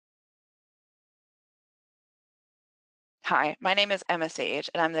Hi, my name is Emma Sage,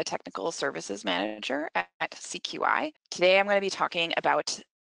 and I'm the Technical Services Manager at CQI. Today, I'm going to be talking about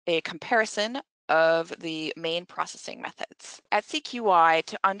a comparison of the main processing methods. At CQI,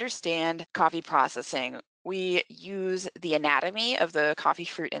 to understand coffee processing, we use the anatomy of the coffee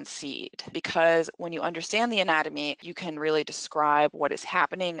fruit and seed, because when you understand the anatomy, you can really describe what is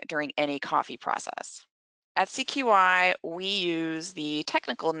happening during any coffee process. At CQI, we use the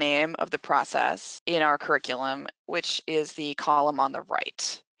technical name of the process in our curriculum, which is the column on the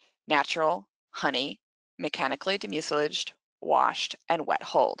right: natural, honey, mechanically demucilaged, washed, and wet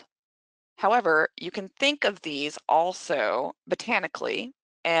hulled. However, you can think of these also botanically,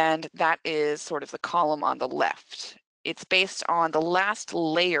 and that is sort of the column on the left. It's based on the last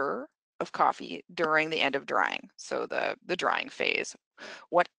layer of coffee during the end of drying, so the drying phase.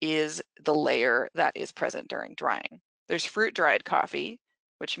 What is the layer that is present during drying? There's fruit dried coffee,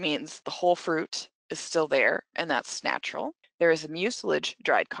 which means the whole fruit is still there, and that's natural. There is mucilage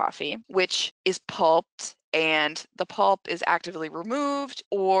dried coffee, which is pulped, and the pulp is actively removed,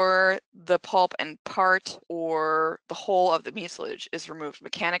 or the pulp and part or the whole of the mucilage is removed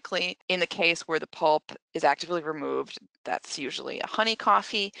mechanically. In the case where the pulp is actively removed, that's usually a honey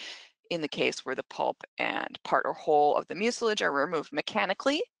coffee. In the case where the pulp and part or whole of the mucilage are removed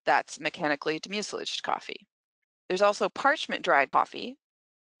mechanically, that's mechanically demucilaged coffee. There's also parchment dried coffee,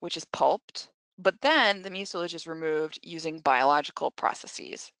 which is pulped, but then the mucilage is removed using biological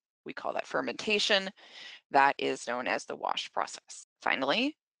processes. We call that fermentation. That is known as the wash process.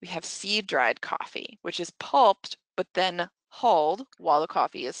 Finally, we have seed dried coffee, which is pulped, but then hulled while the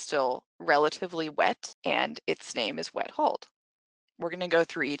coffee is still relatively wet, and its name is wet hulled. We're going to go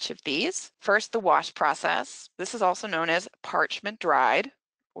through each of these. First, the wash process. This is also known as parchment dried,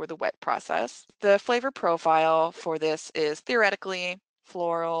 or the wet process. The flavor profile for this is theoretically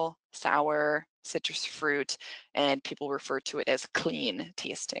floral, sour, citrus fruit, and people refer to it as clean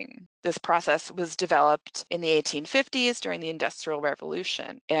tasting. This process was developed in the 1850s during the Industrial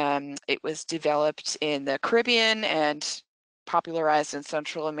Revolution. It was developed in the Caribbean and popularized in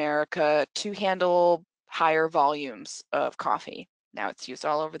Central America to handle higher volumes of coffee. Now it's used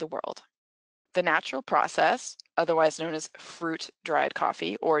all over the world. The natural process, otherwise known as fruit dried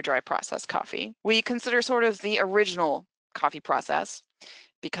coffee or dry processed coffee, we consider sort of the original coffee process,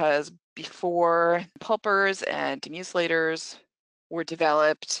 because before pulpers and demucilators were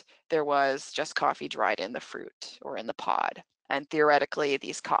developed, there was just coffee dried in the fruit or in the pod. And theoretically,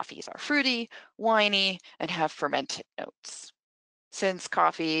 these coffees are fruity, winey, and have fermented notes. Since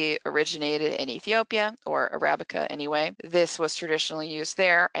coffee originated in Ethiopia, or Arabica anyway, this was traditionally used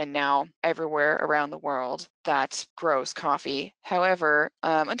there, and now everywhere around the world that grows coffee. However,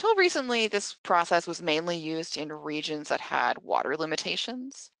 until recently, this process was mainly used in regions that had water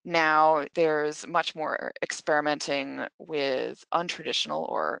limitations. Now there's much more experimenting with untraditional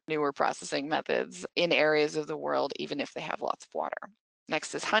or newer processing methods in areas of the world, even if they have lots of water.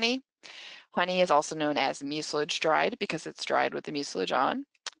 Next is honey. Honey is also known as mucilage dried because it's dried with the mucilage on.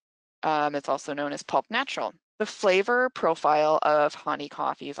 It's also known as pulp natural. The flavor profile of honey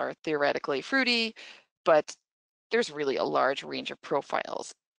coffees are theoretically fruity, but there's really a large range of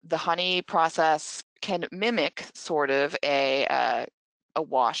profiles. The honey process can mimic sort of a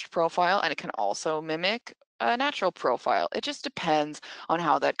washed profile, and it can also mimic a natural profile. It just depends on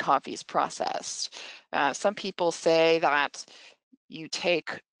how that coffee is processed. Some people say that you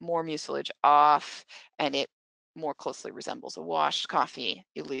take more mucilage off and it more closely resembles a washed coffee.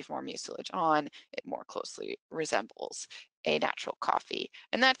 You leave more mucilage on, it more closely resembles a natural coffee.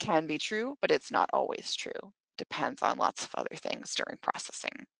 And that can be true, but it's not always true. Depends on lots of other things during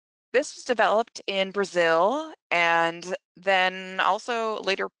processing. This was developed in Brazil and then also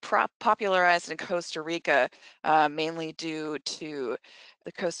later popularized in Costa Rica, mainly due to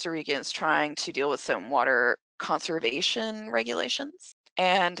the Costa Ricans trying to deal with some water conservation regulations.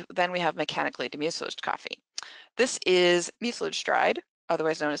 And then we have mechanically demucilaged coffee. This is mucilage dried,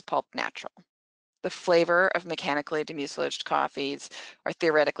 otherwise known as pulp natural. The flavor of mechanically demucilaged coffees are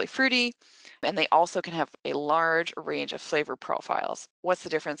theoretically fruity, and they also can have a large range of flavor profiles. What's the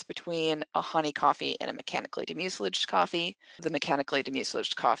difference between a honey coffee and a mechanically demucilaged coffee? The mechanically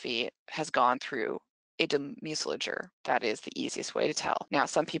demucilaged coffee has gone through a demucilager. That is the easiest way to tell. Now,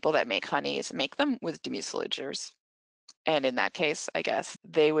 some people that make honeys make them with demucilagers. And in that case, I guess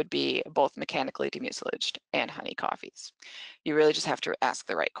they would be both mechanically demucilaged and honey coffees. You really just have to ask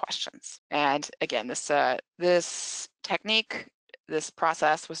the right questions. And again, this technique, this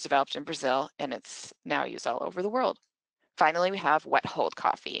process was developed in Brazil, and it's now used all over the world. Finally, we have wet hulled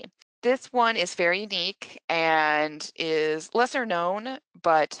coffee. This one is very unique and is lesser known,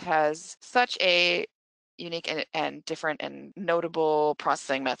 but has such a unique and different and notable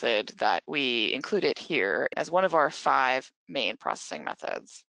processing method that we included here as one of our 5 main processing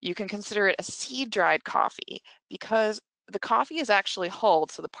methods. You can consider it a seed-dried coffee because the coffee is actually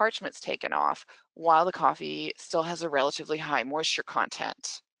hulled, so the parchment's taken off, while the coffee still has a relatively high moisture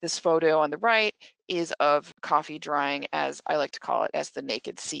content. This photo on the right is of coffee drying, as I like to call it, as the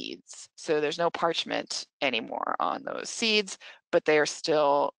naked seeds. So there's no parchment anymore on those seeds, but they are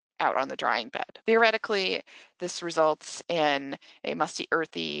still out on the drying bed. Theoretically, this results in a musty,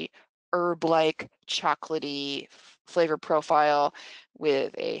 earthy, herb-like, chocolatey flavor profile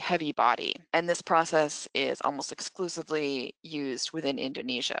with a heavy body. And this process is almost exclusively used within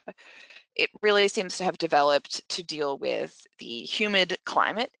Indonesia. It really seems to have developed to deal with the humid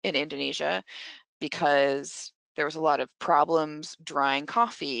climate in Indonesia because there was a lot of problems drying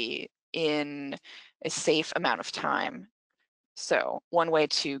coffee in a safe amount of time. So one way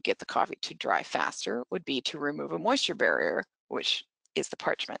to get the coffee to dry faster would be to remove a moisture barrier, which is the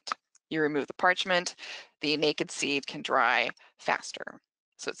parchment. You remove the parchment, the naked seed can dry faster.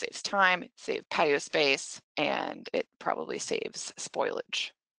 So it saves time, it saves patio space, and it probably saves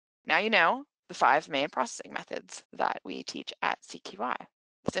spoilage. Now you know the 5 main processing methods that we teach at CQI.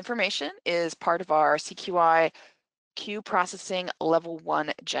 This information is part of our CQI Q Processing Level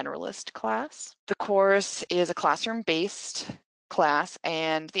 1 Generalist class. The course is a classroom-based class,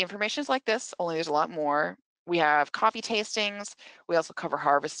 and the information is like this, only there's a lot more. We have coffee tastings. We also cover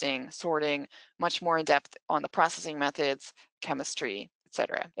harvesting, sorting, much more in depth on the processing methods, chemistry,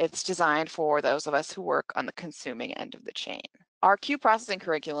 etc. It's designed for those of us who work on the consuming end of the chain. Our Q processing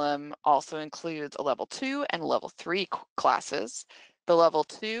curriculum also includes a level 2 and level 3 classes. The level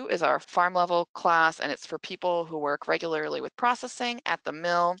 2 is our farm level class, and it's for people who work regularly with processing at the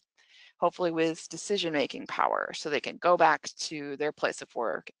mill, hopefully with decision-making power, so they can go back to their place of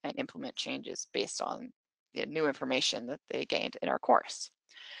work and implement changes based on the new information that they gained in our course.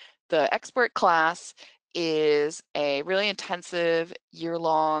 The expert class is a really intensive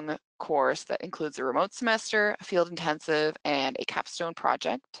year-long course that includes a remote semester, a field intensive, and a capstone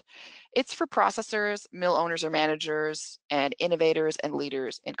project. It's for processors, mill owners or managers, and innovators and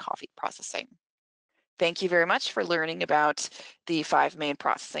leaders in coffee processing. Thank you very much for learning about the 5 main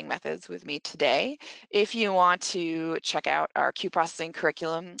processing methods with me today. If you want to check out our Q processing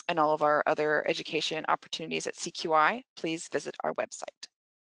curriculum and all of our other education opportunities at CQI, please visit our website.